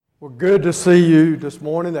Well, good to see you this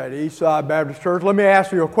morning at Eastside Baptist Church. Let me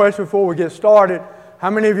ask you a question before we get started.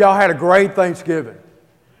 How many of y'all had a great Thanksgiving?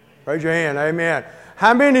 Raise your hand. Amen.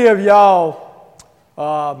 How many of y'all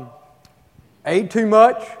ate too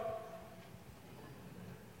much,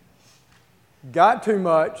 got too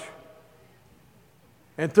much,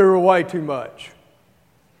 and threw away too much?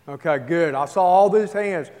 Okay, good. I saw all these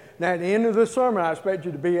hands. Now, at the end of the sermon, I expect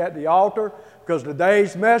you to be at the altar because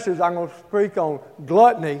today's message, I'm going to speak on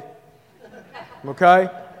gluttony. Okay?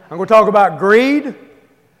 I'm going to talk about greed,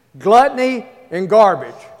 gluttony, and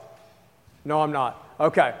garbage. No, I'm not.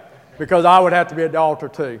 Okay. Because I would have to be at the altar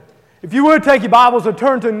too. If you would take your Bibles and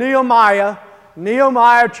turn to Nehemiah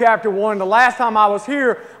chapter 1. The last time I was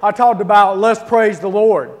here, I talked about let's praise the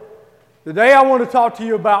Lord. Today I want to talk to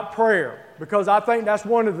you about prayer because I think that's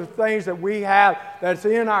one of the things that we have that's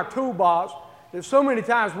in our toolbox that so many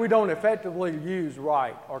times we don't effectively use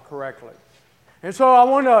right or correctly. And so I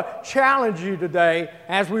want to challenge you today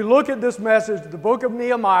as we look at this message, the book of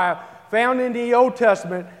Nehemiah, found in the Old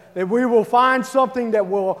Testament, that we will find something that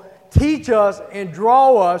will teach us and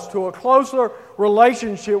draw us to a closer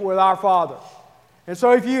relationship with our Father. And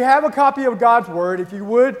so if you have a copy of God's Word, if you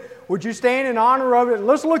would you stand in honor of it?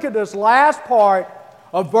 Let's look at this last part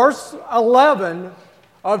of verse 11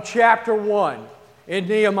 of chapter 1 in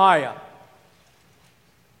Nehemiah.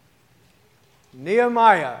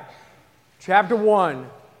 Nehemiah chapter 1,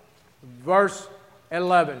 verse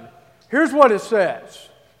 11. Here's what it says.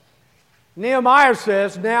 Nehemiah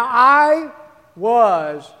says, "Now I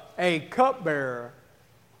was a cupbearer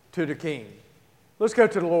to the king." Let's go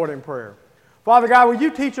to the Lord in prayer. Father God, will you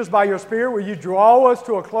teach us by your Spirit? Will you draw us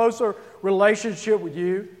to a closer relationship with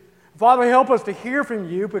you? Father, help us to hear from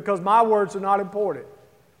you because my words are not important,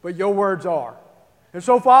 but your words are. And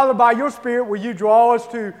so, Father, by your Spirit, will you draw us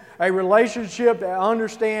to a relationship that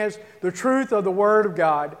understands the truth of the Word of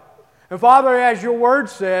God? And Father, as your Word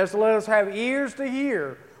says, let us have ears to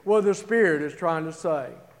hear what the Spirit is trying to say.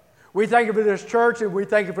 We thank you for this church, and we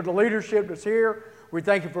thank you for the leadership that's here. We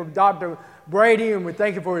thank you for Dr. Brady, and we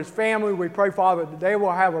thank you for his family. We pray, Father, that they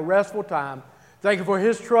will have a restful time. Thank you for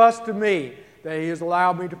his trust to me, that he has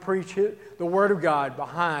allowed me to preach the Word of God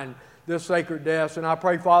behind this sacred desk. And I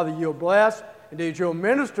pray, Father, you'll bless and that you'll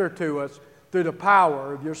minister to us through the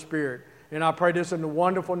power of your Spirit. And I pray this in the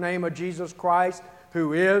wonderful name of Jesus Christ,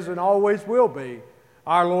 who is and always will be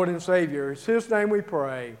our Lord and Savior. It's his name we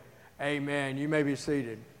pray. Amen. You may be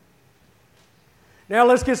seated. Now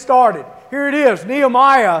let's get started. Here it is.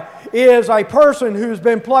 Nehemiah is a person who's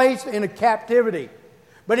been placed in a captivity.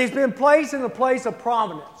 But he's been placed in a place of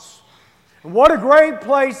prominence. And what a great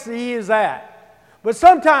place he is at. But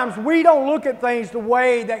sometimes we don't look at things the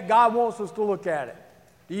way that God wants us to look at it.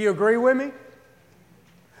 Do you agree with me?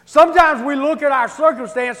 Sometimes we look at our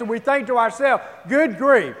circumstance and we think to ourselves, good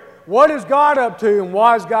grief, what is God up to and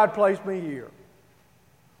why has God placed me here?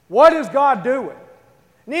 What is God doing?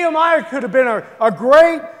 Nehemiah could have been a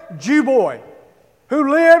great Jew boy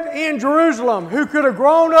who lived in Jerusalem, who could have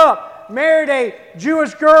grown up, married a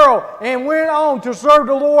Jewish girl, and went on to serve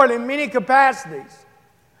the Lord in many capacities.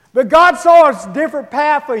 But God saw a different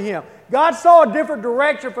path for him. God saw a different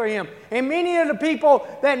direction for him. And many of the people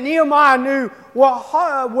that Nehemiah knew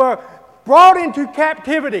were brought into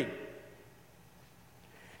captivity.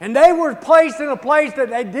 And they were placed in a place that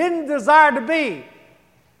they didn't desire to be.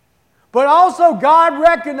 But also God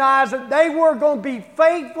recognized that they were going to be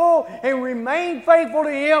faithful and remain faithful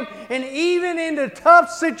to him. And even in the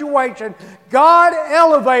tough situation, God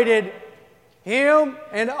elevated him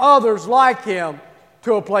and others like him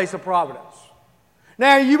to a place of providence.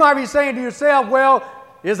 Now, you might be saying to yourself, well,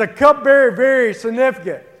 is a cupbearer very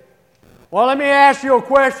significant? Well, let me ask you a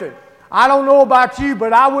question. I don't know about you,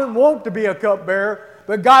 but I wouldn't want to be a cupbearer,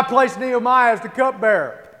 but God placed Nehemiah as the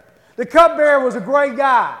cupbearer. The cupbearer was a great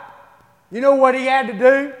guy. You know what he had to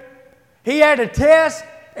do? He had to test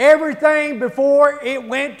everything before it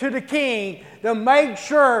went to the king to make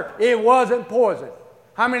sure it wasn't poison.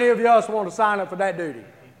 How many of us want to sign up for that duty?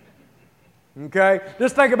 Okay?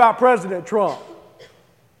 Just think about President Trump.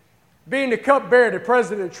 Being the cupbearer to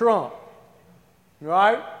President Trump.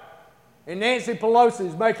 Right? And Nancy Pelosi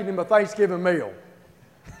is making him a Thanksgiving meal.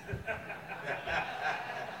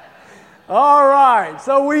 All right,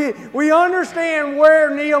 so we understand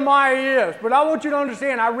where Nehemiah is, but I want you to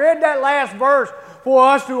understand, I read that last verse for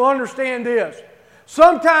us to understand this.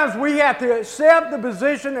 Sometimes we have to accept the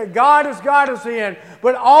position that God has got us in,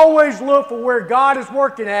 but always look for where God is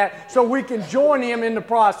working at so we can join him in the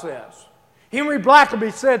process. Henry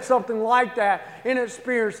Blackaby said something like that in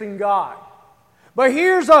Experiencing God. But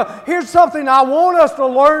here's something I want us to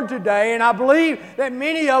learn today, and I believe that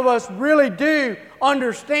many of us really do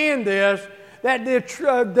understand this, that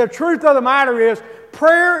the truth of the matter is,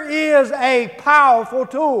 prayer is a powerful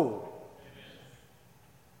tool.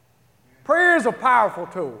 Prayer is a powerful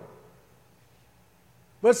tool.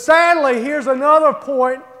 But sadly, here's another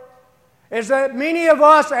point, is that many of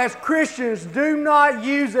us as Christians do not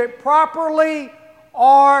use it properly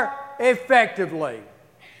or effectively.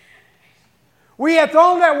 We have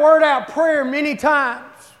thrown that word out, prayer, many times.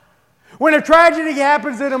 When a tragedy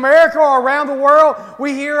happens in America or around the world,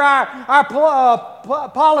 we hear our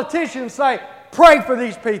politicians say, pray for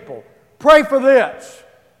these people, pray for this.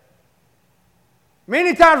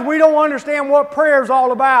 Many times we don't understand what prayer is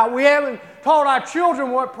all about. We haven't taught our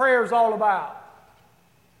children what prayer is all about.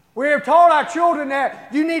 We have taught our children that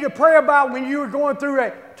you need to pray about when you are going through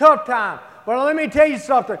a tough time. But let me tell you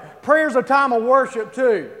something. Prayer is a time of worship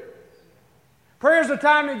too. Prayer is a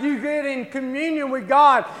time that you get in communion with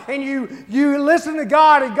God and you listen to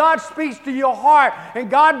God and God speaks to your heart and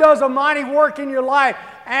God does a mighty work in your life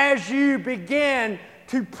as you begin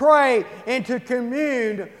to pray and to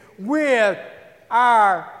commune with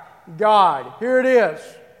our God. Here it is.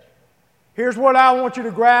 Here's what I want you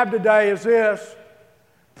to grab today is this.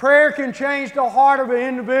 Prayer can change the heart of an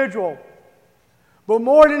individual, but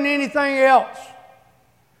more than anything else,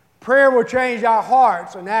 prayer will change our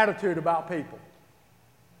hearts and attitude about people.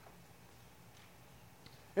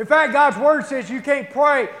 In fact, God's Word says you can't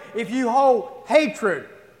pray if you hold hatred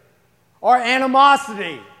or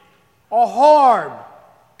animosity or harm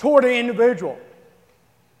toward an individual.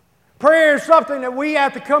 Prayer is something that we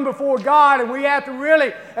have to come before God and we have to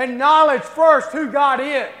really acknowledge first who God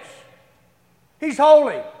is. He's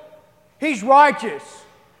holy. He's righteous.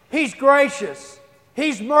 He's gracious.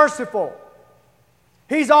 He's merciful.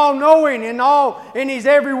 He's all-knowing and He's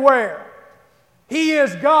everywhere. He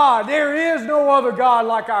is God. There is no other God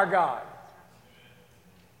like our God.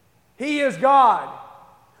 He is God.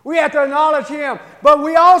 We have to acknowledge Him, but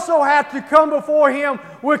we also have to come before Him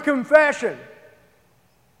with confession.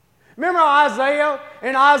 Remember Isaiah?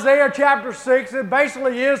 In Isaiah chapter 6, it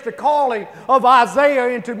basically is the calling of Isaiah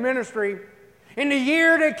into ministry. In the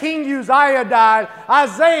year that King Uzziah died,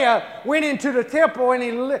 Isaiah went into the temple and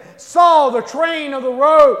he saw the train of the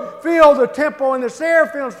road fill the temple and the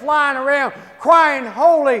seraphims flying around crying,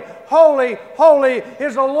 "Holy, holy, holy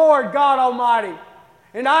is the Lord God Almighty."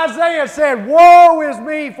 And Isaiah said, "Woe is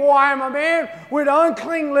me, for I am a man with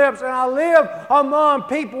unclean lips, and I live among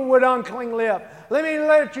people with unclean lips." Let me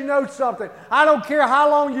let you know something. I don't care how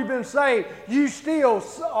long you've been saved, you still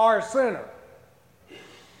are a sinner.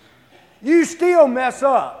 You still mess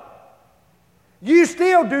up. You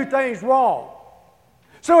still do things wrong.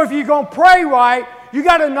 So if you're going to pray right, you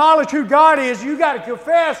got to acknowledge who God is. You got to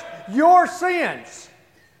confess your sins.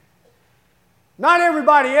 Not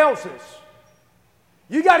everybody else's.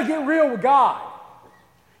 You got to get real with God.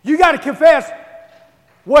 You got to confess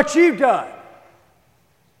what you've done.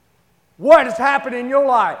 What has happened in your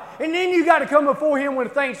life. And then you got to come before Him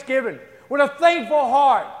with thanksgiving, with a thankful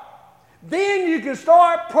heart. Then you can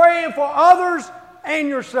start praying for others and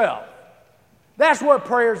yourself. That's what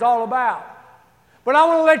prayer is all about. But I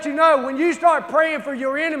want to let you know, when you start praying for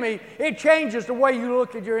your enemy, it changes the way you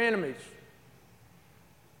look at your enemies.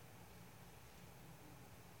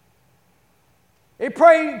 It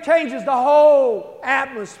changes the whole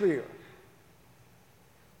atmosphere.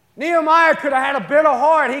 Nehemiah could have had a bitter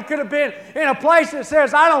heart. He could have been in a place that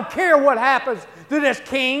says, I don't care what happens to this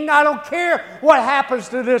king. I don't care what happens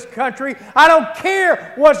to this country. I don't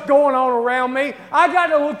care what's going on around me. I got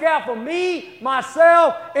to look out for me,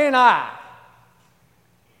 myself, and I.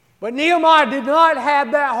 But Nehemiah did not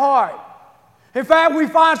have that heart. In fact, we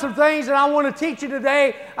find some things that I want to teach you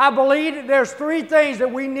today. I believe that there's 3 things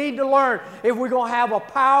that we need to learn if we're going to have a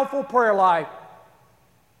powerful prayer life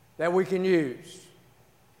that we can use.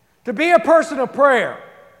 To be a person of prayer,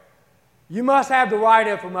 you must have the right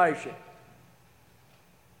information.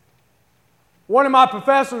 One of my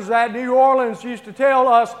professors at New Orleans used to tell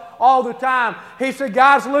us all the time, he said,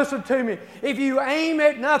 guys, listen to me. If you aim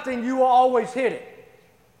at nothing, you will always hit it.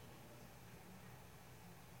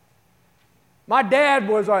 My dad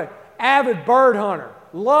was an avid bird hunter,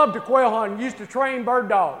 loved to quail hunt, used to train bird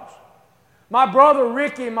dogs. My brother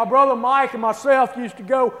Ricky and my brother Mike and myself used to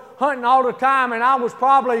go hunting all the time, and I was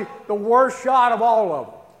probably the worst shot of all of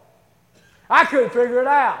them. I couldn't figure it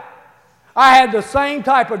out. I had the same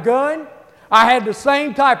type of gun. I had the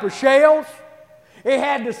same type of shells. It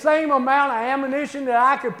had the same amount of ammunition that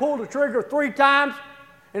I could pull the trigger 3 times.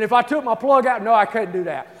 And if I took my plug out, no, I couldn't do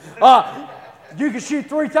that. You could shoot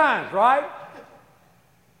 3 times, right?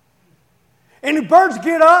 And the birds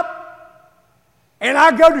get up, and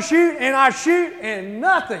I go to shoot, and I shoot, and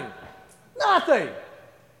nothing. Nothing.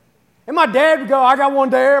 And my dad would go, I got one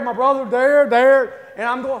there, my brother there. And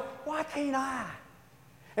I'm going, why can't I?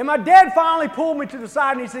 And my dad finally pulled me to the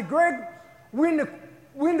side and he said, Greg, when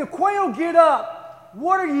the quail get up,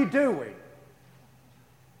 what are you doing?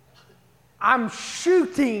 I'm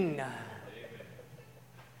shooting.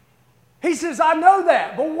 He says, I know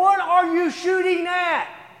that, but what are you shooting at?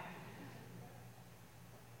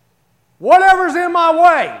 Whatever's in my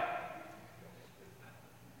way.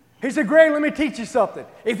 He said, Greg, let me teach you something.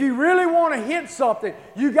 If you really want to hit something,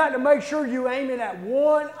 you got to make sure you aim it at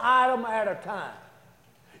one item at a time.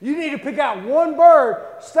 You need to pick out one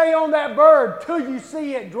bird, stay on that bird till you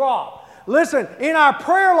see it drop. Listen, in our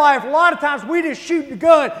prayer life, a lot of times we just shoot the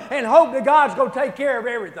gun and hope that God's going to take care of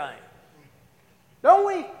everything. Don't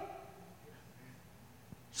we?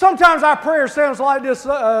 Sometimes our prayer sounds like this,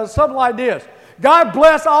 something like this. God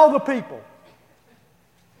bless all the people.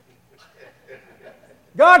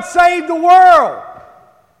 God save the world.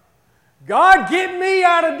 God get me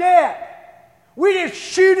out of debt. We just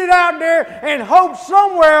shoot it out there and hope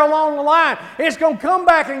somewhere along the line it's going to come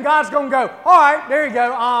back and God's going to go, all right, there you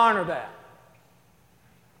go, I honor that.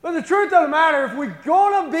 But the truth of the matter, if we're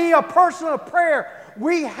going to be a person of prayer,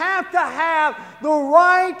 we have to have the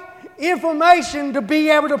right information to be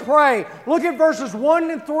able to pray. Look at verses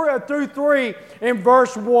 1 through 3 in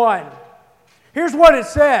verse 1. Here's what it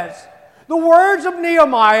says. The words of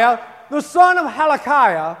Nehemiah, the son of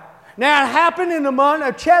Hilkiah. Now it happened in the month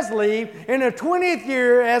of Chislev in the 20th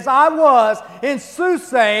year as I was in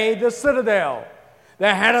Susay, the citadel.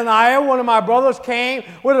 That Hananiah, one of my brothers, came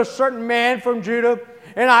with a certain man from Judah,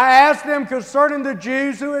 and I asked them concerning the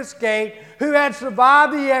Jews who escaped, who had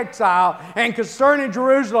survived the exile, and concerning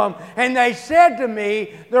Jerusalem. And they said to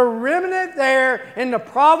me, the remnant there in the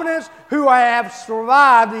province who have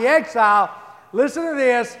survived the exile, listen to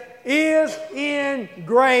this, is in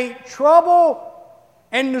great trouble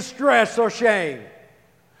and distress or shame.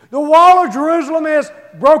 The wall of Jerusalem is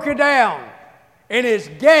broken down, and its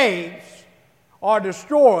gates are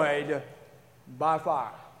destroyed by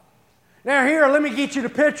fire. Now here, let me get you the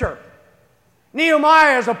picture.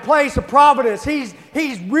 Nehemiah is a place of providence. He's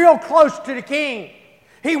real close to the king.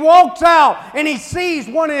 He walks out and he sees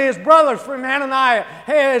one of his brothers from Hananiah,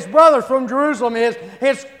 his brother from Jerusalem,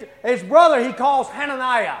 his brother he calls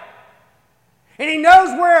Hananiah. And he knows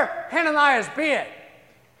where Hananiah's been.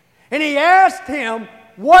 And he asked him,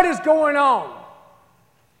 what is going on?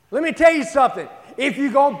 Let me tell you something. If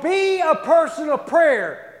you're going to be a person of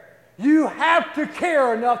prayer, you have to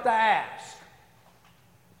care enough to ask.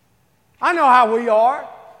 I know how we are.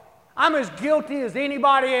 I'm as guilty as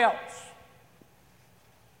anybody else.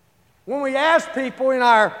 When we ask people in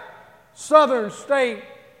our southern state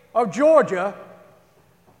of Georgia,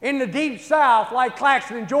 in the deep south, like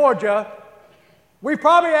Claxton, Georgia, we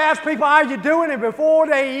probably ask people, how you doing? And before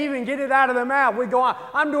they even get it out of their mouth, we go,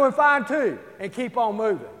 I'm doing fine too, and keep on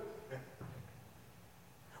moving.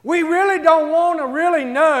 We really don't want to really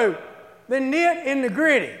know the nit and the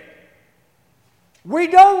gritty. We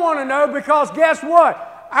don't want to know because guess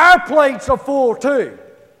what? Our plates are full too.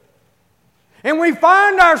 And we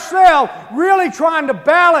find ourselves really trying to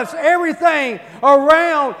balance everything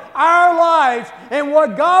around our lives. And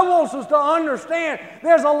what God wants us to understand,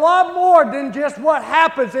 there's a lot more than just what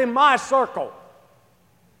happens in my circle.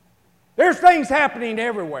 There's things happening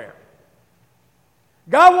everywhere.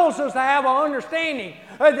 God wants us to have an understanding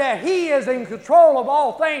that He is in control of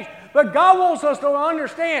all things. But God wants us to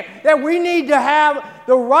understand that we need to have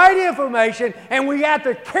the right information and we have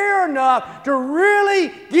to care enough to really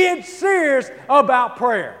get serious about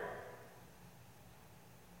prayer.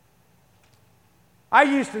 I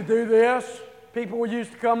used to do this. People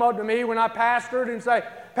used to come up to me when I pastored and say,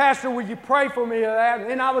 Pastor, will you pray for me?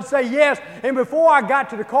 And I would say yes. And before I got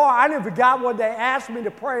to the car, I never forgot what they asked me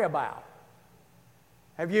to pray about.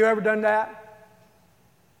 Have you ever done that?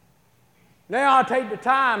 Now I take the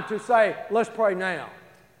time to say, let's pray now.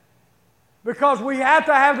 Because we have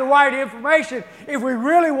to have the right information if we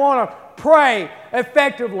really want to pray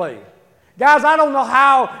effectively. Guys, I don't know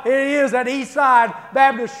how it is at Eastside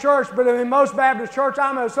Baptist Church, but in most Baptist church,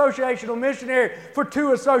 I'm an associational missionary for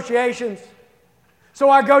 2 associations. So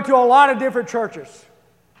I go to a lot of different churches.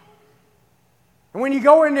 And when you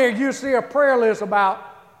go in there, you'll see a prayer list about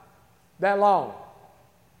that long.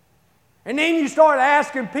 And then you start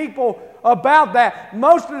asking people about that.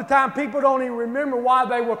 Most of the time, people don't even remember why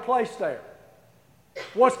they were placed there.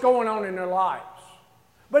 What's going on in their lives.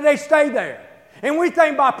 But they stay there. And we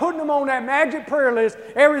think by putting them on that magic prayer list,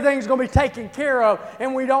 everything's going to be taken care of.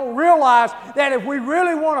 And we don't realize that if we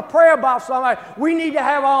really want to pray about somebody, we need to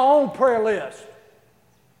have our own prayer list.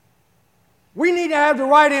 We need to have the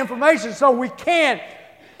right information so we can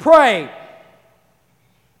pray.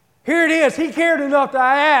 Here it is. He cared enough to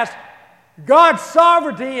ask. God's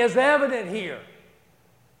sovereignty is evident here.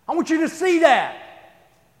 I want you to see that.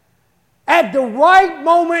 At the right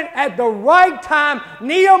moment, at the right time,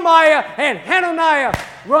 Nehemiah and Hananiah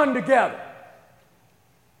run together.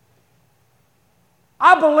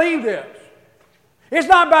 I believe this. It's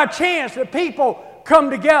not by chance that people come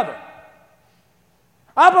together.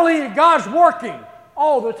 I believe that God's working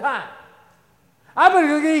all the time. I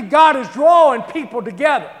believe God is drawing people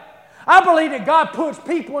together. I believe that God puts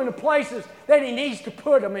people in the places that He needs to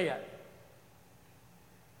put them in.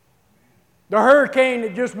 The hurricane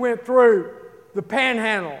that just went through the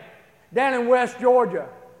Panhandle down in West Georgia.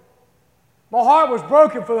 My heart was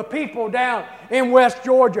broken for the people down in West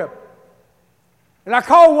Georgia. And I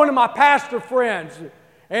called one of my pastor friends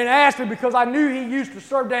and asked him, because I knew he used to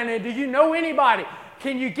serve down there, do you know anybody?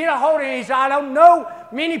 Can you get a hold of him? He said, I don't know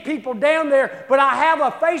many people down there, but I have a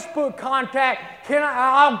Facebook contact.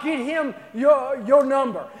 I'll get him your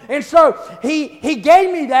number. And so he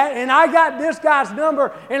gave me that, and I got this guy's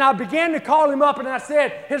number, and I began to call him up, and I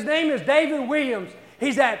said, his name is David Williams.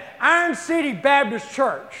 He's at Iron City Baptist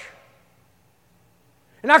Church.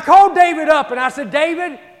 And I called David up, and I said,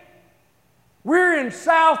 David, we're in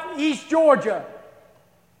southeast Georgia.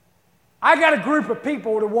 I got a group of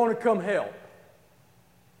people that want to come help.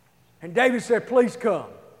 And David said, please come.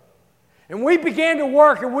 And we began to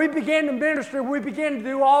work, and we began to minister, and we began to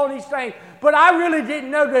do all these things. But I really didn't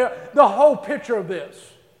know the whole picture of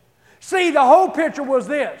this. See, the whole picture was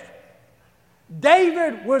this.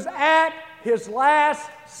 David was at his last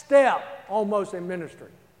step almost in ministry.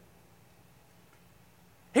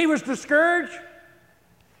 He was discouraged.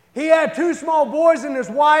 He had 2 small boys and his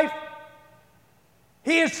wife.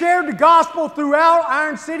 He has shared the gospel throughout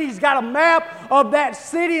Iron City. He's got a map of that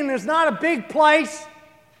city, and it's not a big place.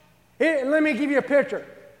 Let me give you a picture.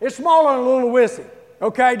 It's smaller than Little Wissy.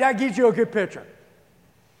 Okay, that gives you a good picture.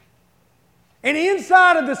 And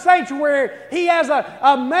inside of the sanctuary, he has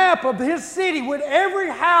a map of his city with every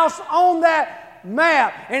house on that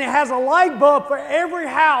map, and it has a light bulb for every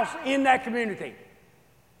house in that community.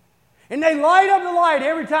 And they light up the light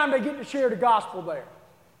every time they get to share the gospel there.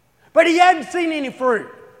 But he hadn't seen any fruit.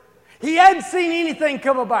 He hadn't seen anything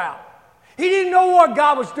come about. He didn't know what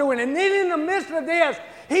God was doing. And then in the midst of this,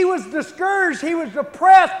 he was discouraged. He was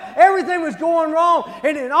depressed. Everything was going wrong.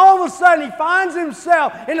 And then all of a sudden, he finds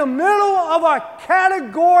himself in the middle of a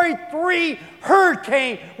Category 3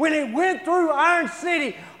 hurricane when it went through Iron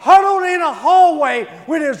City, huddled in a hallway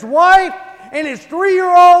with his wife and his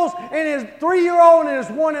 3-year-olds and his 3-year-old and his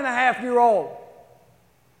 1.5-year-old.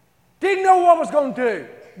 Didn't know what was going to do.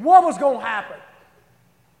 What was going to happen?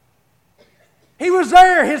 He was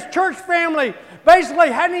there. His church family basically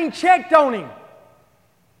hadn't even checked on him.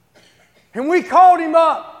 And we called him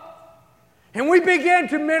up. And we began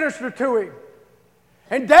to minister to him.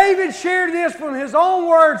 And David shared this from his own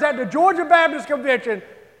words at the Georgia Baptist Convention.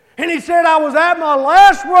 And he said, I was at my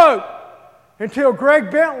last rope until Greg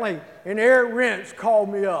Bentley and Eric Rentz called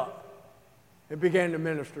me up and began to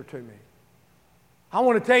minister to me. I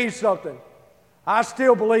want to tell you something. I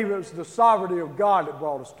still believe it was the sovereignty of God that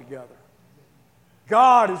brought us together.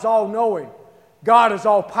 God is all-knowing. God is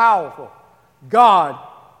all-powerful. God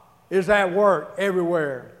is at work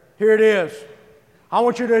everywhere. Here it is. I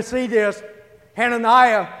want you to see this.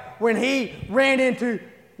 Hananiah, when he ran into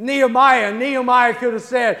Nehemiah could have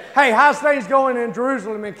said, hey, how's things going in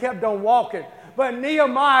Jerusalem, and kept on walking. But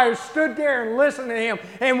Nehemiah stood there and listened to him.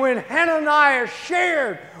 And when Hananiah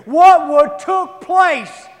shared what took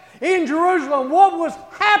place in Jerusalem, what was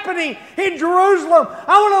happening in Jerusalem,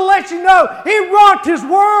 I want to let you know, it rocked his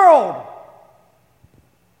world.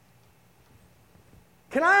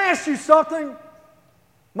 Can I ask you something,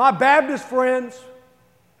 my Baptist friends?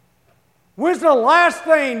 When's the last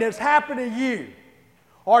thing that's happened to you,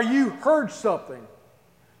 or you heard something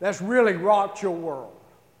that's really rocked your world?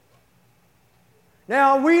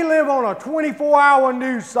 Now, we live on a 24-hour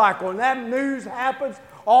news cycle, and that news happens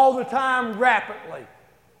all the time rapidly.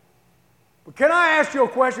 But can I ask you a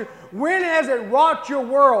question? When has it rocked your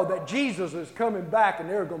world that Jesus is coming back and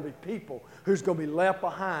there are going to be people who's going to be left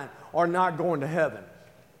behind or not going to heaven?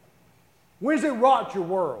 When's it rocked your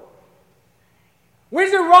world?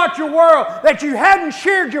 When's it rocked your world that you haven't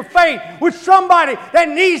shared your faith with somebody that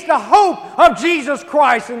needs the hope of Jesus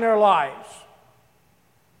Christ in their lives?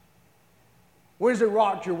 When's it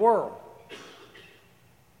rocked your world?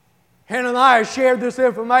 Hananiah shared this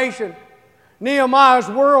information. Nehemiah's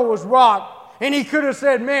world was rocked. And he could have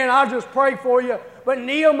said, man, I'll just pray for you. But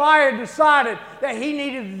Nehemiah decided that he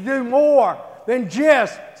needed to do more than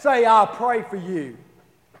just say, I'll pray for you.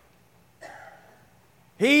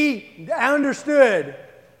 He understood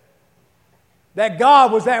that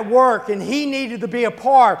God was at work and he needed to be a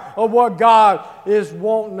part of what God is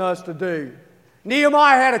wanting us to do.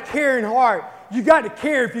 Nehemiah had a caring heart. You got to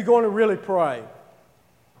care if you're going to really pray.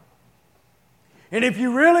 And if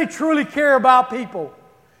you really truly care about people,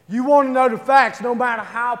 you want to know the facts no matter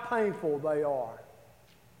how painful they are.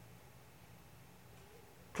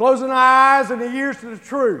 Closing our eyes and the ears to the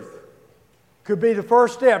truth could be the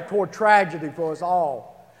first step toward tragedy for us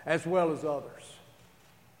all, as well as others.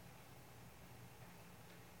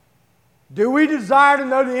 Do we desire to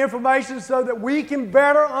know the information so that we can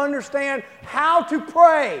better understand how to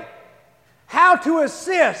pray, how to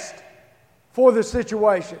assist for the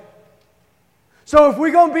situation? So if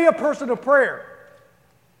we're going to be a person of prayer,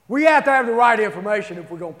 we have to have the right information if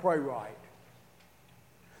we're going to pray right.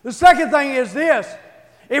 The second thing is this.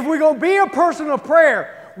 If we're going to be a person of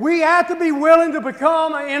prayer, we have to be willing to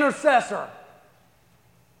become an intercessor.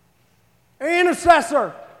 An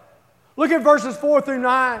intercessor. Look at verses 4 through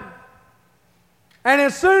 9. And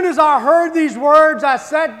as soon as I heard these words, I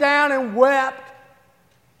sat down and wept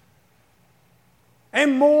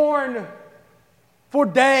and mourned for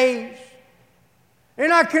days.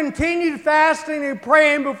 And I continued fasting and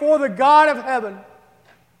praying before the God of heaven.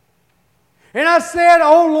 And I said,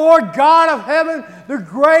 O Lord God of heaven, the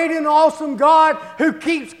great and awesome God who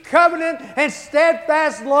keeps covenant and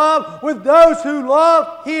steadfast love with those who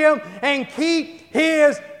love Him and keep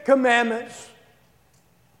His commandments.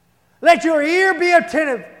 Let your ear be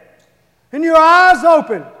attentive and your eyes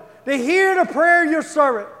open to hear the prayer of your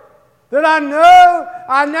servant, that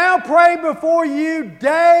I now pray before you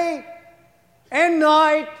day and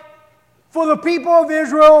night for the people of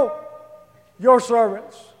Israel, your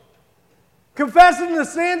servants. Confessing the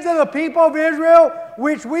sins of the people of Israel,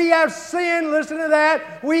 which we have sinned, listen to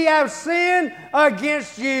that, we have sinned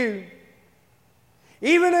against you.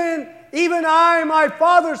 Even I and my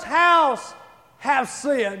father's house have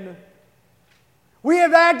sinned. We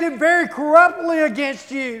have acted very corruptly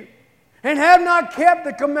against you and have not kept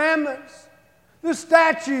the commandments, the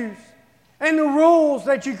statutes, and the rules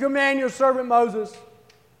that you command your servant Moses.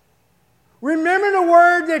 Remember the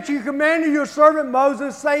word that you commanded your servant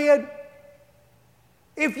Moses, saying,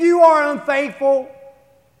 if you are unfaithful,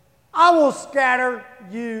 I will scatter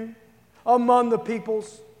you among the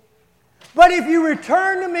peoples. But if you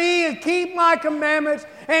return to me and keep my commandments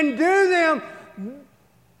and do them,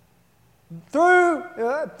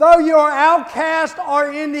 though your outcasts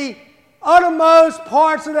are in the uttermost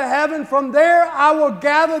parts of the heaven, from there I will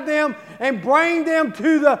gather them and bring them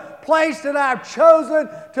to the place that I have chosen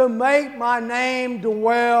to make my name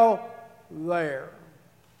dwell there.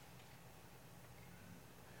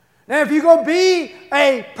 Now, if you're going to be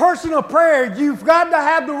a person of prayer, you've got to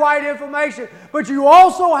have the right information, but you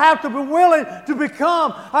also have to be willing to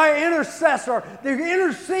become an intercessor, to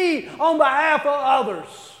intercede on behalf of others.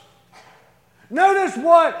 Notice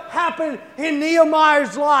what happened in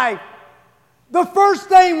Nehemiah's life. The first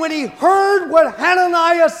thing when he heard what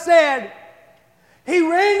Hananiah said, he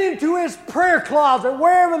ran into his prayer closet,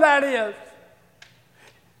 wherever that is.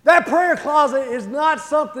 That prayer closet is not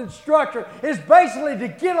something structured. It's basically to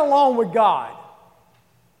get along with God.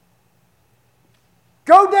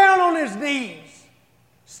 Go down on his knees.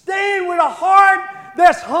 Stand with a heart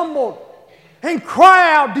that's humbled. And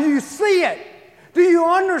cry out, do you see it? Do you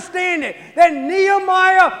understand it? That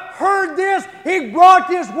Nehemiah heard this, he brought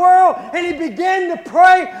this world, and he began to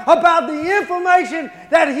pray about the information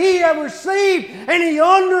that he had received, and he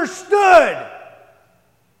understood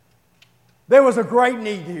there was a great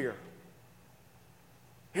need here.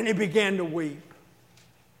 And he began to weep.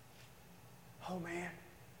 Oh man.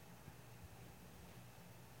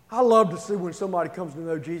 I love to see when somebody comes to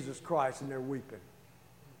know Jesus Christ and they're weeping.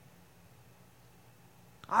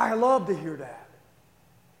 I love to hear that.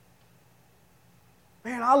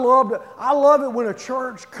 Man, I love it when a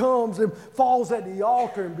church comes and falls at the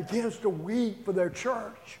altar and begins to weep for their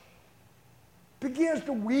church. Begins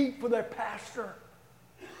to weep for their pastor.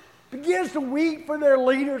 Begins to weep for their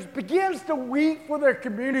leaders. Begins to weep for their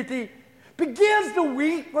community. Begins to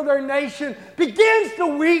weep for their nation. Begins to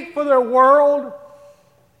weep for their world.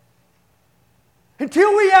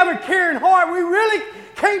 Until we have a caring heart, we really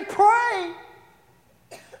can't pray.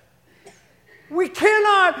 We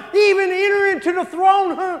cannot even enter into the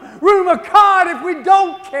throne room of God if we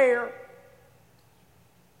don't care.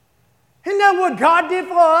 Isn't that what God did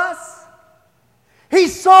for us? He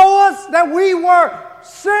saw us that we were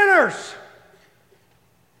sinners,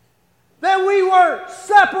 that we were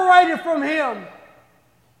separated from Him.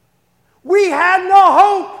 We had no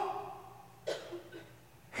hope.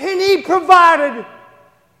 And He provided.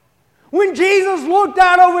 When Jesus looked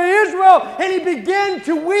out over Israel and He began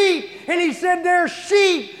to weep, and He said, there are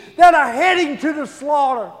sheep that are heading to the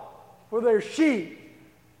slaughter, for they're sheep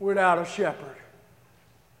without a shepherd.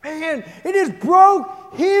 Man, it just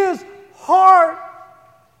broke His heart.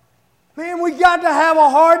 Man, we got to have a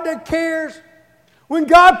heart that cares. When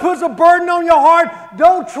God puts a burden on your heart,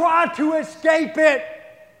 don't try to escape it.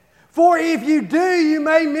 For if you do, you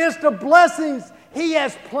may miss the blessings He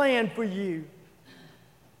has planned for you.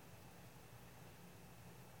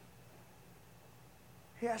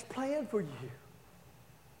 He has planned for you.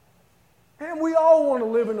 And we all want to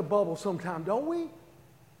live in a bubble sometime, don't we?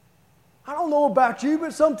 I don't know about you,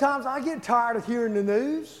 but sometimes I get tired of hearing the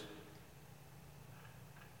news.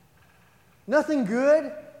 Nothing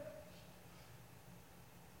good.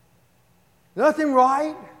 Nothing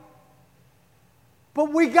right.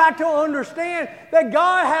 But we got to understand that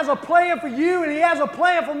God has a plan for you and He has a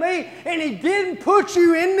plan for me, and He didn't put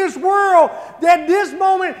you in this world at this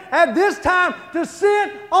moment, at this time, to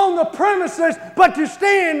sit on the premises, but to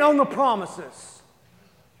stand on the promises.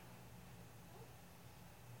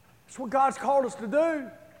 That's what God's called us to do.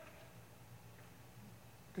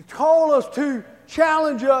 To call us, to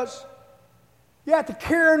challenge us. You have to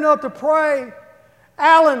care enough to pray.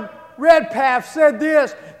 Alan Redpath said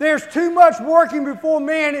this: there's too much working before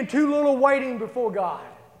man and too little waiting before God.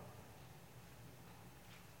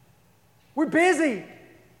 We're busy.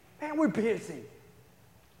 Man, we're busy.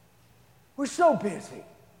 We're so busy.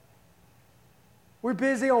 We're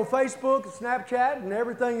busy on Facebook and Snapchat and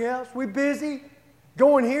everything else. We're busy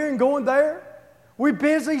going here and going there. We're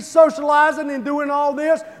busy socializing and doing all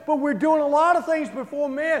this, but we're doing a lot of things before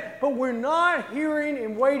men, but we're not hearing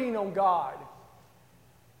and waiting on God.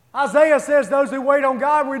 Isaiah says, those who wait on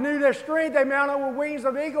God renew their strength. They mount up with wings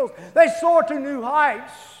of eagles. They soar to new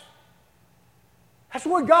heights. That's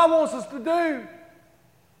what God wants us to do.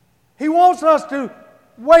 He wants us to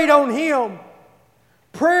wait on Him.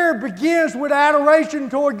 Prayer begins with adoration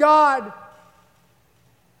toward God.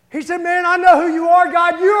 He said, man, I know who you are,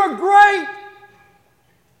 God. You are great.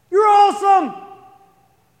 You're awesome.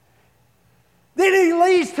 Then he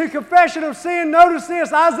leads to confession of sin. Notice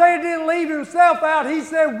this, Isaiah didn't leave himself out. He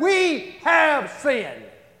said, we have sinned.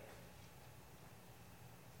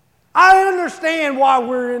 I understand why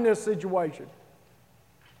we're in this situation.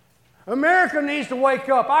 America needs to wake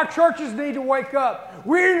up. Our churches need to wake up.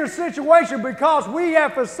 We're in a situation because we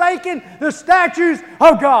have forsaken the statutes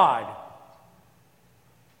of God.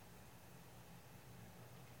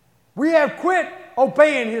 We have quit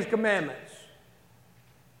obeying His commandments.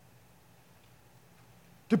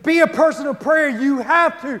 To be a person of prayer, you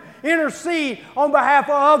have to intercede on behalf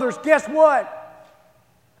of others. Guess what?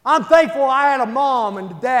 I'm thankful I had a mom and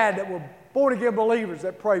a dad that were born-again believers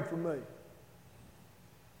that prayed for me.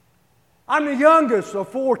 I'm the youngest of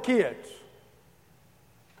 4 kids.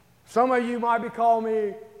 Some of you might be calling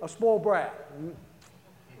me a spoiled brat.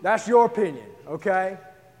 That's your opinion, okay?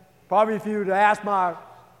 Probably if you were to ask my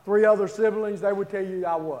 3 other siblings, they would tell you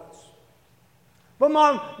I was. But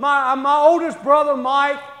my oldest brother,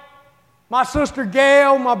 Mike, my sister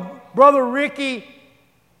Gail, my brother Ricky,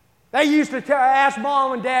 they used to ask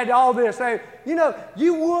Mom and Dad all this. Say, you know,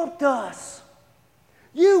 you whooped us.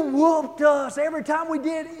 You whooped us every time we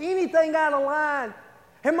did anything out of line.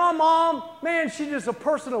 And my mom, man, she's just a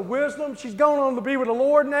person of wisdom. She's going on to be with the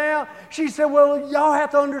Lord now. She said, well, y'all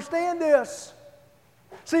have to understand this.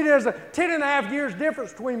 See, there's a 10.5 years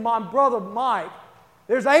difference between my brother Mike.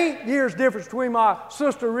 There's 8 years difference between my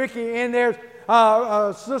sister Ricky and there's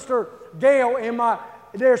sister Gail, and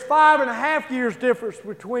there's 5.5 years difference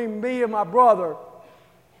between me and my brother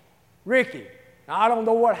Ricky. Now, I don't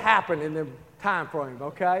know what happened in the time frame,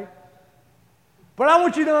 okay? But I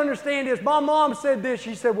want you to understand this. My mom said this.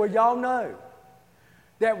 She said, well, y'all know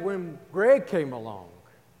that when Greg came along,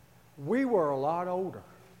 we were a lot older.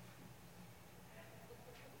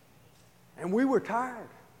 And we were tired.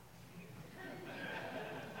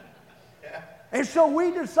 And so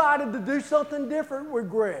we decided to do something different with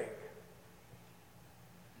Greg.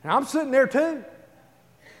 And I'm sitting there too.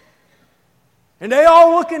 And they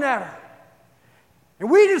all looking at her. And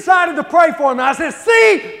we decided to pray for him. And I said,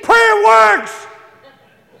 see, prayer works.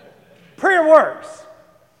 Prayer works.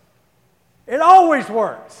 It always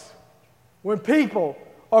works when people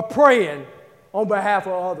are praying on behalf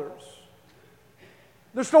of others.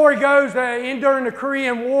 The story goes that during the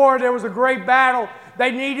Korean War, there was a great battle.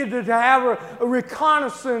 They needed to have a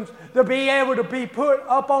reconnaissance to be able to be put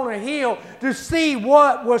up on a hill to see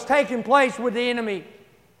what was taking place with the enemy.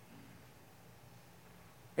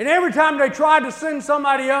 And every time they tried to send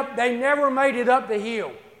somebody up, they never made it up the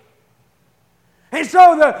hill. And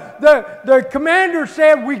so the commander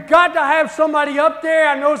said, we got to have somebody up there.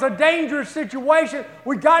 I know it's a dangerous situation.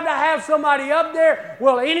 We got to have somebody up there.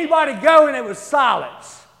 Will anybody go? And it was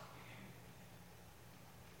silence.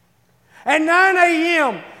 At 9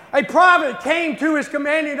 a.m., a private came to his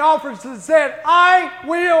commanding officer and said, I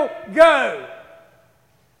will go.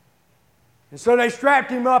 And so they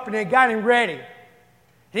strapped him up and they got him ready.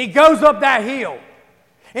 And he goes up that hill.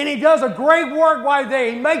 And he does a great work while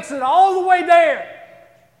there. He makes it all the way there.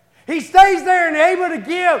 He stays there and able to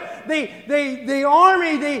give the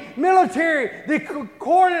army, the military, the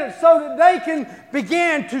coordinates so that they can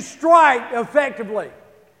begin to strike effectively.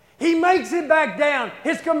 He makes it back down.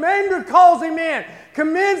 His commander calls him in,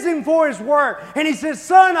 commends him for his work. And he says,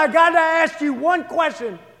 son, I got to ask you one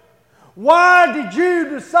question. Why did you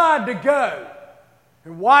decide to go?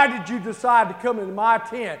 And why did you decide to come into my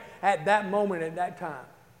tent at that moment, at that time?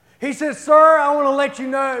 He says, sir, I want to let you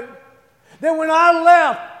know that when I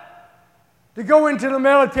left to go into the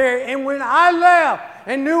military, and when I left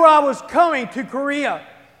and knew I was coming to Korea,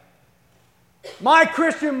 my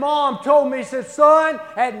Christian mom told me, said, son,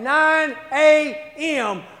 at 9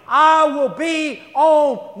 a.m., I will be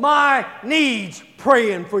on my knees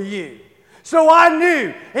praying for you. So I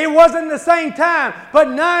knew it wasn't the same time, but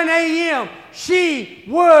 9 a.m., she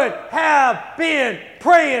would have been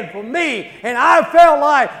praying for me. And I felt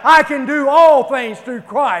like I can do all things through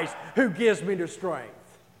Christ who gives me the strength.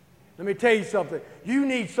 Let me tell you something. You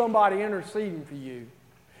need somebody interceding for you.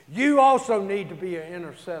 You also need to be an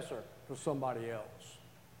intercessor for somebody else.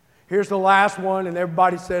 Here's the last one, and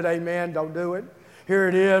everybody said amen. Don't do it. Here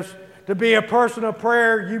it is. To be a person of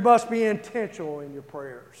prayer, you must be intentional in your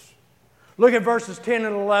prayers. Look at verses 10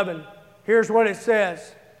 and 11. Here's what it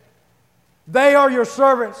says. They are your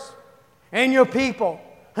servants and your people,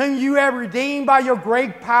 whom you have redeemed by your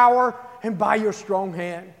great power and by your strong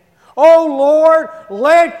hand. O Lord,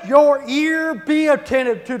 let your ear be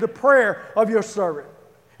attentive to the prayer of your servant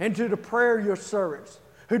and to the prayer of your servants,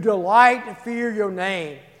 who delight to fear your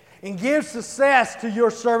name. And give success to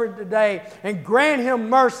your servant today, and grant him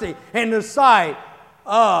mercy in the sight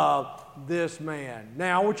of this man.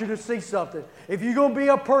 Now, I want you to see something. If you're going to be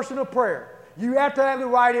a person of prayer, you have to have the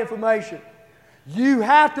right information. You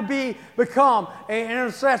have to become an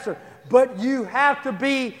intercessor, but you have to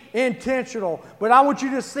be intentional. But I want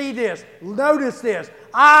you to see this. Notice this.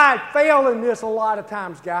 I fail in this a lot of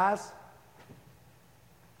times, guys.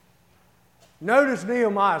 Notice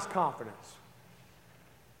Nehemiah's confidence.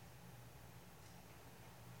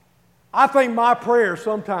 I think my prayers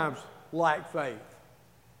sometimes lack faith.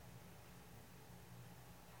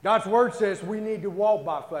 God's Word says we need to walk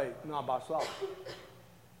by faith, not by sight.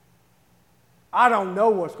 I don't know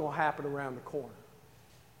what's going to happen around the corner.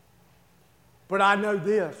 But I know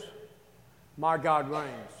this, my God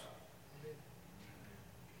reigns.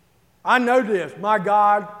 I know this, my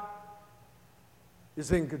God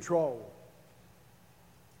is in control.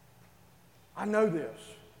 I know this.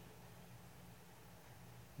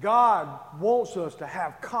 God wants us to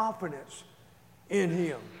have confidence in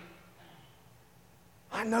Him.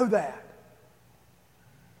 I know that.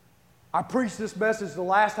 I preached this message the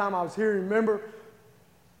last time I was here. Remember,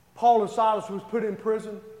 Paul and Silas was put in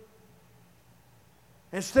prison.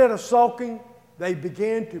 Instead of sulking, they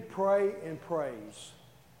began to pray and praise.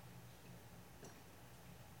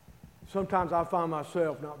 Sometimes I find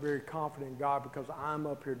myself not very confident in God because I'm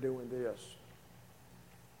up here doing this.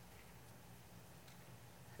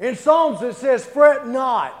 In Psalms it says, fret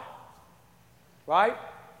not. Right?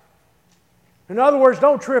 In other words,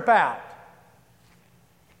 don't trip out.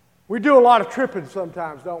 We do a lot of tripping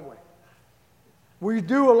sometimes, don't we? We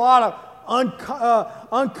do a lot of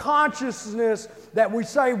unconsciousness that we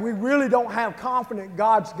say we really don't have confidence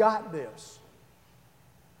God's got this.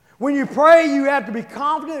 When you pray, you have to be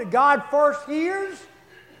confident that God first hears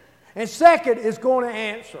and second is going to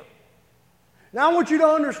answer. Now I want you to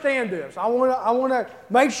understand this. I want to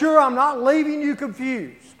make sure I'm not leaving you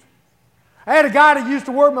confused. I had a guy that used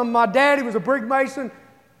to work with my dad. He was a brick mason,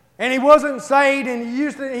 and he wasn't saved, and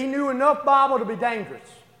he knew enough Bible to be dangerous.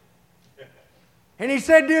 And he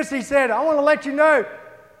said this, he said, I want to let you know,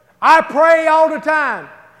 I pray all the time.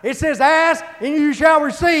 It says, ask and you shall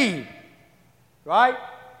receive. Right?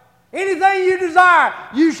 Anything you desire,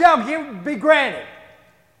 you shall be granted.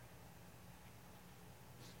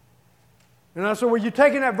 And I said, well, you're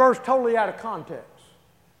taking that verse totally out of context.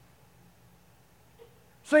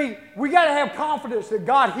 See, we got to have confidence that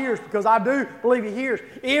God hears, because I do believe He hears.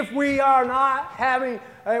 If we do not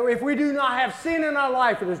have sin in our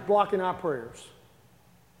life, it is blocking our prayers.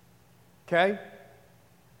 Okay?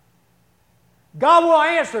 God will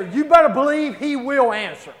answer. You better believe He will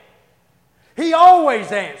answer. He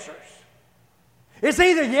always answers. It's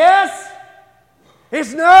either yes,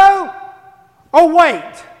 it's no, or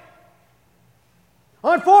wait.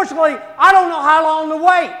 Unfortunately, I don't know how long to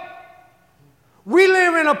wait. We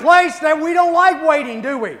live in a place that we don't like waiting,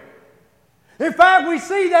 do we? In fact, we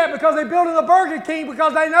see that because they built a Burger King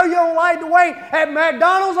because they know you don't like to wait at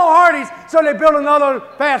McDonald's or Hardee's, so they built another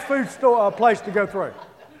fast food store, place to go through.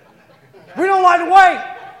 We don't like to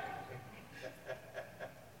wait.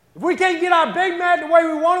 If we can't get our Big Mac the way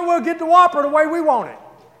we want it, we'll get the Whopper the way we want it.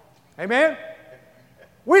 Amen?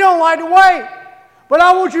 We don't like to wait. But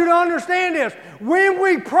I want you to understand this. When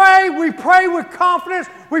we pray with confidence.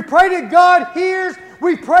 We pray that God hears.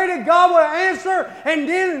 We pray that God will answer. And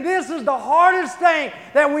then this is the hardest thing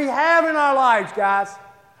that we have in our lives, guys.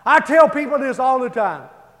 I tell people this all the time.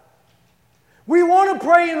 We want to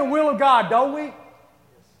pray in the will of God, don't we?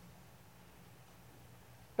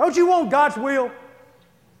 Don't you want God's will?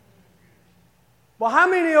 Well, how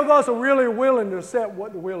many of us are really willing to accept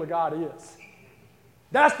what the will of God is?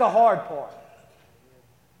 That's the hard part.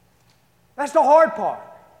 That's the hard part.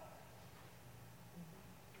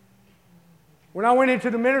 When I went into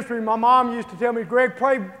the ministry, my mom used to tell me, Greg,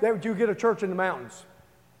 pray that you get a church in the mountains.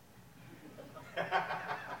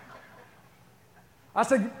 I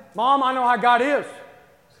said, Mom, I know how God is.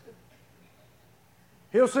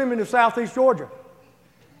 He'll send me to southeast Georgia.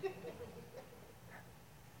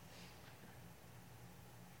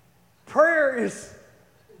 Prayer is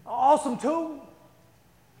an awesome tool,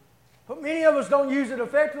 but many of us don't use it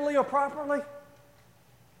effectively or properly.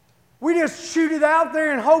 We just shoot it out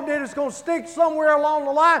there and hope that it's going to stick somewhere along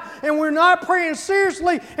the line, and we're not praying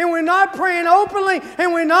seriously, and we're not praying openly,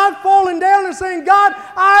 and we're not falling down and saying, God,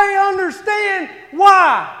 I understand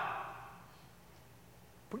why.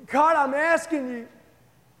 But God, I'm asking you,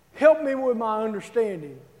 help me with my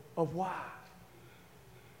understanding of why.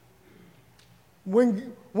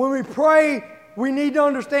 When we pray, we need to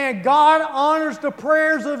understand God honors the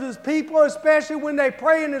prayers of His people, especially when they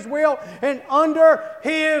pray in His will and under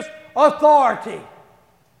His authority.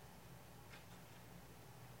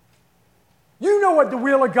 You know what the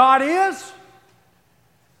will of God is.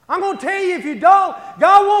 I'm going to tell you if you don't,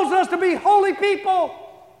 God wants us to be holy people.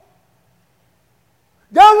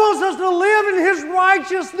 God wants us to live in His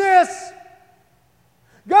righteousness.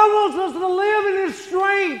 God wants us to live in His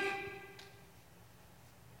strength.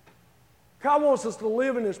 God wants us to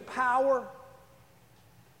live in His power.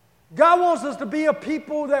 God wants us to be a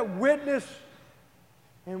people that witness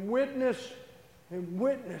and witness and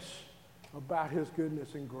witness about His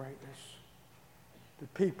goodness and greatness to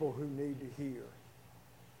people who need to hear.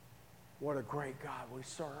 What a great God we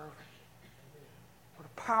serve. What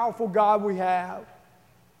a powerful God we have.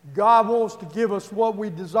 God wants to give us what we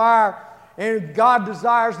desire, and God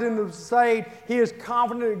desires them to say He is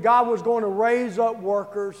confident that God was going to raise up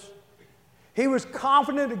workers. He was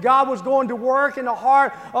confident that God was going to work in the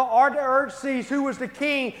heart of Artaxerxes, who was the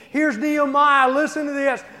king. Here's Nehemiah. Listen to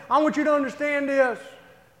this. I want you to understand this.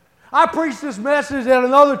 I preached this message at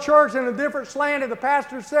another church in a different slant, and the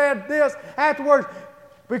pastor said this afterwards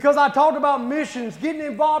because I talked about missions, getting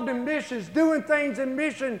involved in missions, doing things in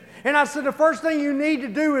mission. And I said, the first thing you need to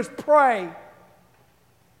do is pray.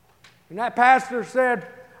 And that pastor said,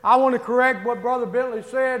 I want to correct what Brother Bentley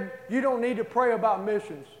said. You don't need to pray about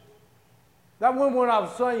missions. That wasn't what I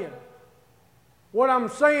was saying. What I'm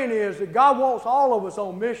saying is that God wants all of us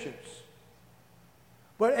on missions.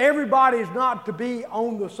 But everybody's not to be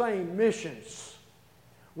on the same missions.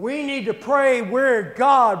 We need to pray where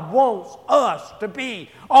God wants us to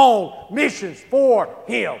be on missions for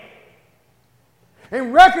Him.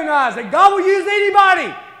 And recognize that God will use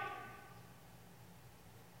anybody.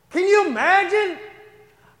 Can you imagine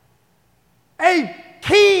a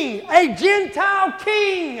king, a Gentile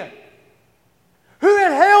king, who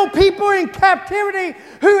had held people in captivity,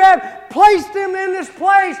 who had placed them in this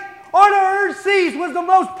place? Artaxerxes was the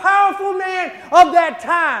most powerful man of that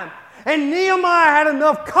time. And Nehemiah had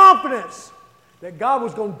enough confidence that God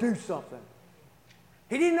was going to do something.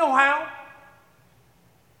 He didn't know how,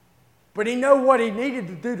 but he knew what he needed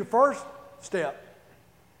to do the first step.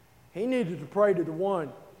 He needed to pray to the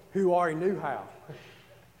one who already knew how.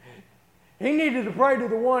 He needed to pray to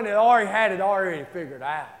the one that already had it already figured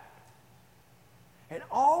out. And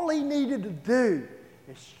all he needed to do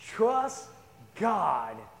is trust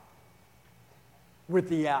God with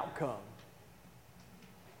the outcome.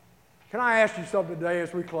 Can I ask you something today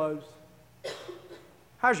as we close?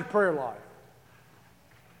 How's your prayer life?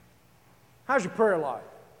 How's your prayer life?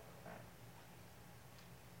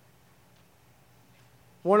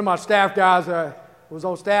 One of my staff guys was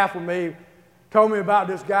on staff with me, told me about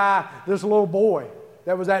this guy, this little boy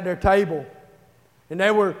that was at their table. And they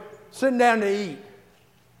were sitting down to eat.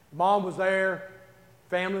 Mom was there,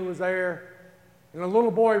 family was there, and the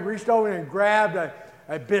little boy reached over and grabbed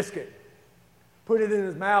a biscuit, put it in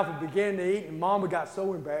his mouth and began to eat, and Mama got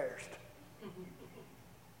so embarrassed.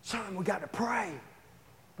 Son, we got to pray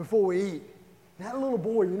before we eat. And that little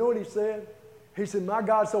boy, you know what he said? He said, my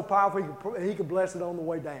God's so powerful, he could bless it on the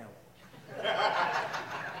way down.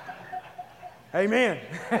 Amen.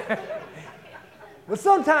 But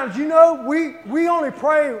sometimes, you know, we only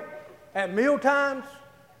pray at meal times.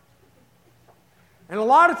 And a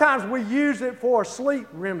lot of times we use it for a sleep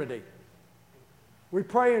remedy. We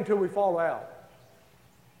pray until we fall out.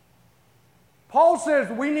 Paul says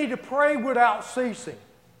we need to pray without ceasing.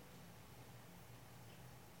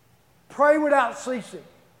 Pray without ceasing.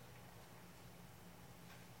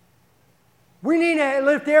 We need to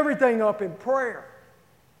lift everything up in prayer.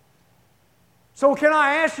 So can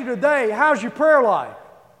I ask you today, how's your prayer life?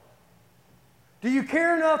 Do you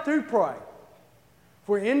care enough to pray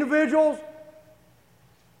for individuals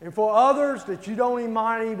and for others that you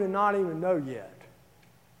might not even know yet?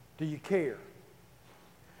 Do you care?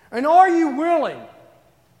 And are you willing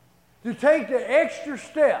to take the extra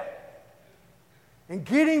step and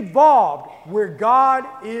get involved where God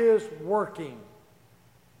is working?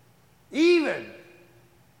 Even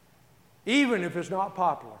if it's not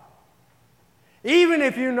popular. Even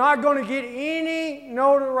if you're not going to get any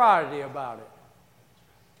notoriety about it.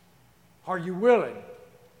 Are you willing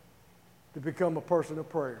to become a person of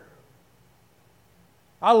prayer?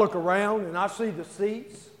 I look around and I see the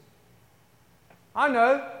seats. I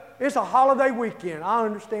know it's a holiday weekend. I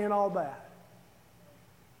understand all that.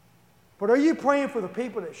 But are you praying for the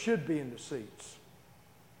people that should be in the seats?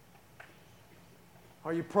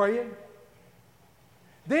 Are you praying?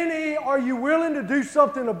 Then are you willing to do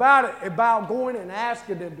something about it, about going and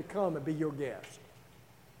asking them to come and be your guest?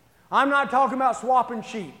 I'm not talking about swapping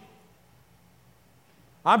sheep.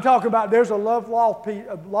 I'm talking about there's a lot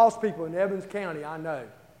of lost people in Evans County, I know,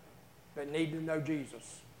 that need to know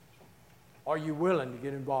Jesus. Are you willing to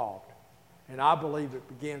get involved? And I believe it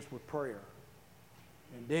begins with prayer.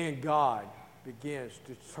 And then God begins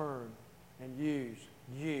to turn and use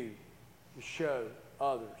you to show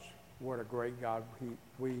others what a great God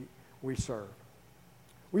we serve.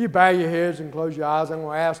 Will you bow your heads and close your eyes? I'm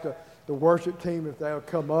going to ask the worship team if they'll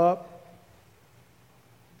come up.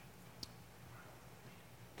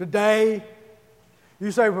 Today,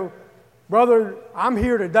 you say, well, brother, I'm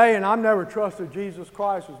here today and I've never trusted Jesus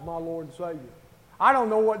Christ as my Lord and Savior. I don't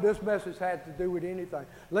know what this message had to do with anything.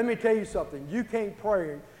 Let me tell you something. You can't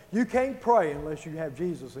pray. You can't pray unless you have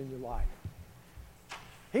Jesus in your life.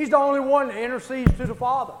 He's the only one that intercedes to the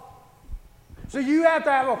Father. So you have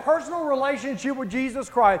to have a personal relationship with Jesus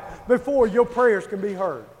Christ before your prayers can be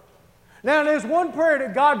heard. Now, there's one prayer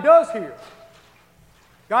that God does hear.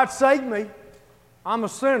 God, save me. I'm a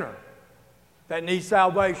sinner that needs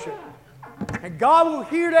salvation. And God will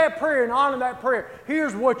hear that prayer and honor that prayer.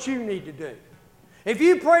 Here's what you need to do. If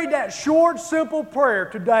you prayed that short, simple prayer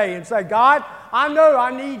today and say, God, I know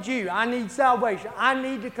I need you. I need salvation. I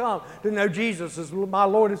need to come to know Jesus as my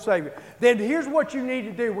Lord and Savior. Then here's what you need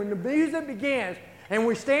to do. When the music begins and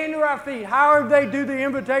we stand to our feet, however they do the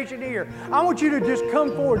invitation here, I want you to just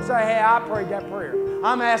come forward and say, hey, I prayed that prayer.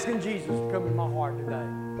 I'm asking Jesus to come in my heart today.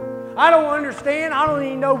 I don't understand. I don't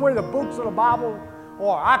even know where the books of the Bible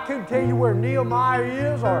or I couldn't tell you where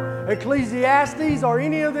Nehemiah is or Ecclesiastes or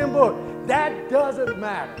any of them books. That doesn't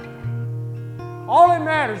matter. All that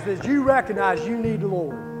matters is you recognize you need the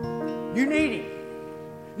Lord. You need Him.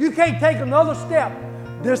 You can't take another step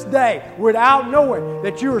this day without knowing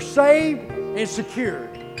that you are saved and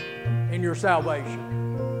secured in your salvation.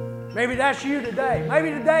 Maybe that's you today.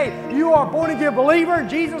 Maybe today you are a born-again believer.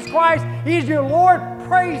 Jesus Christ is your Lord.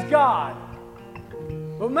 Praise God.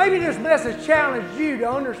 But maybe this message challenged you to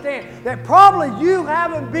understand that probably you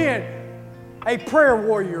haven't been a prayer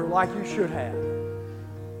warrior like you should have.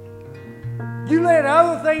 You let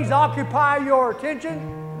other things occupy your attention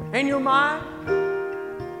and your mind.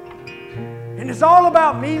 And it's all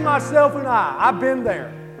about me, myself, and I. I've been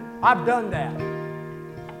there. I've done that.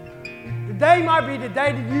 Today might be the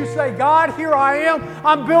day that you say, God, here I am.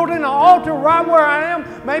 I'm building an altar right where I am.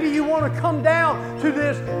 Maybe you want to come down to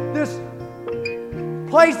this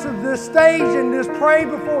place of this stage and just pray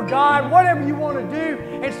before God, whatever you want to do,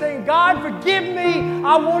 and saying, God, forgive me.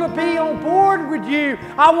 I want to be on board with you.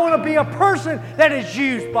 I want to be a person that is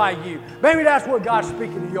used by you. Maybe that's what God's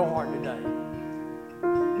speaking to your heart today.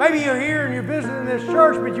 Maybe you're here and you're visiting this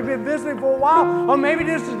church, but you've been visiting for a while, or maybe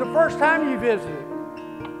this is the first time you visited.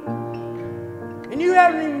 And you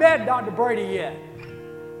haven't even met Dr. Brady yet.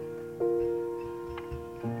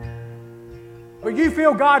 but you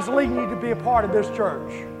feel God's leading you to be a part of this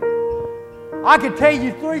church, I can tell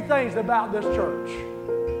you 3 things about this church.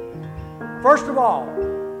 First of all,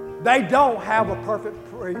 they don't have a perfect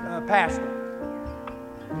pastor.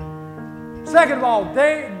 Second of all,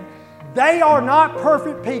 they are not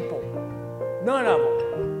perfect people. None of them.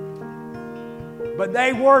 But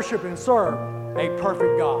they worship and serve a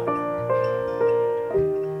perfect God.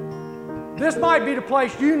 This might be the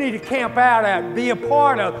place you need to camp out at, be a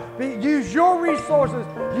part of. Use your resources,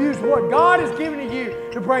 use what God has given to you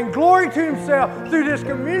to bring glory to Himself through this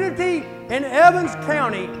community in Evans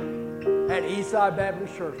County at Eastside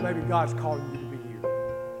Baptist Church. Maybe God's calling you to be here.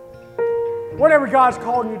 Whatever God's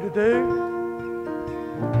calling you to do,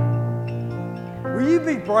 will you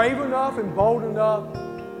be brave enough and bold enough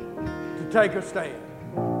to take a stand?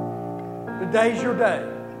 Today's your day.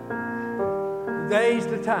 Today's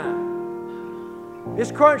the time.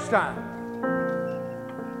 It's crunch time.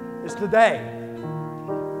 It's today.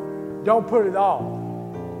 Don't put it off.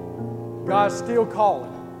 God's still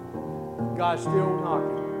calling. God's still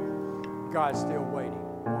knocking. God's still waiting.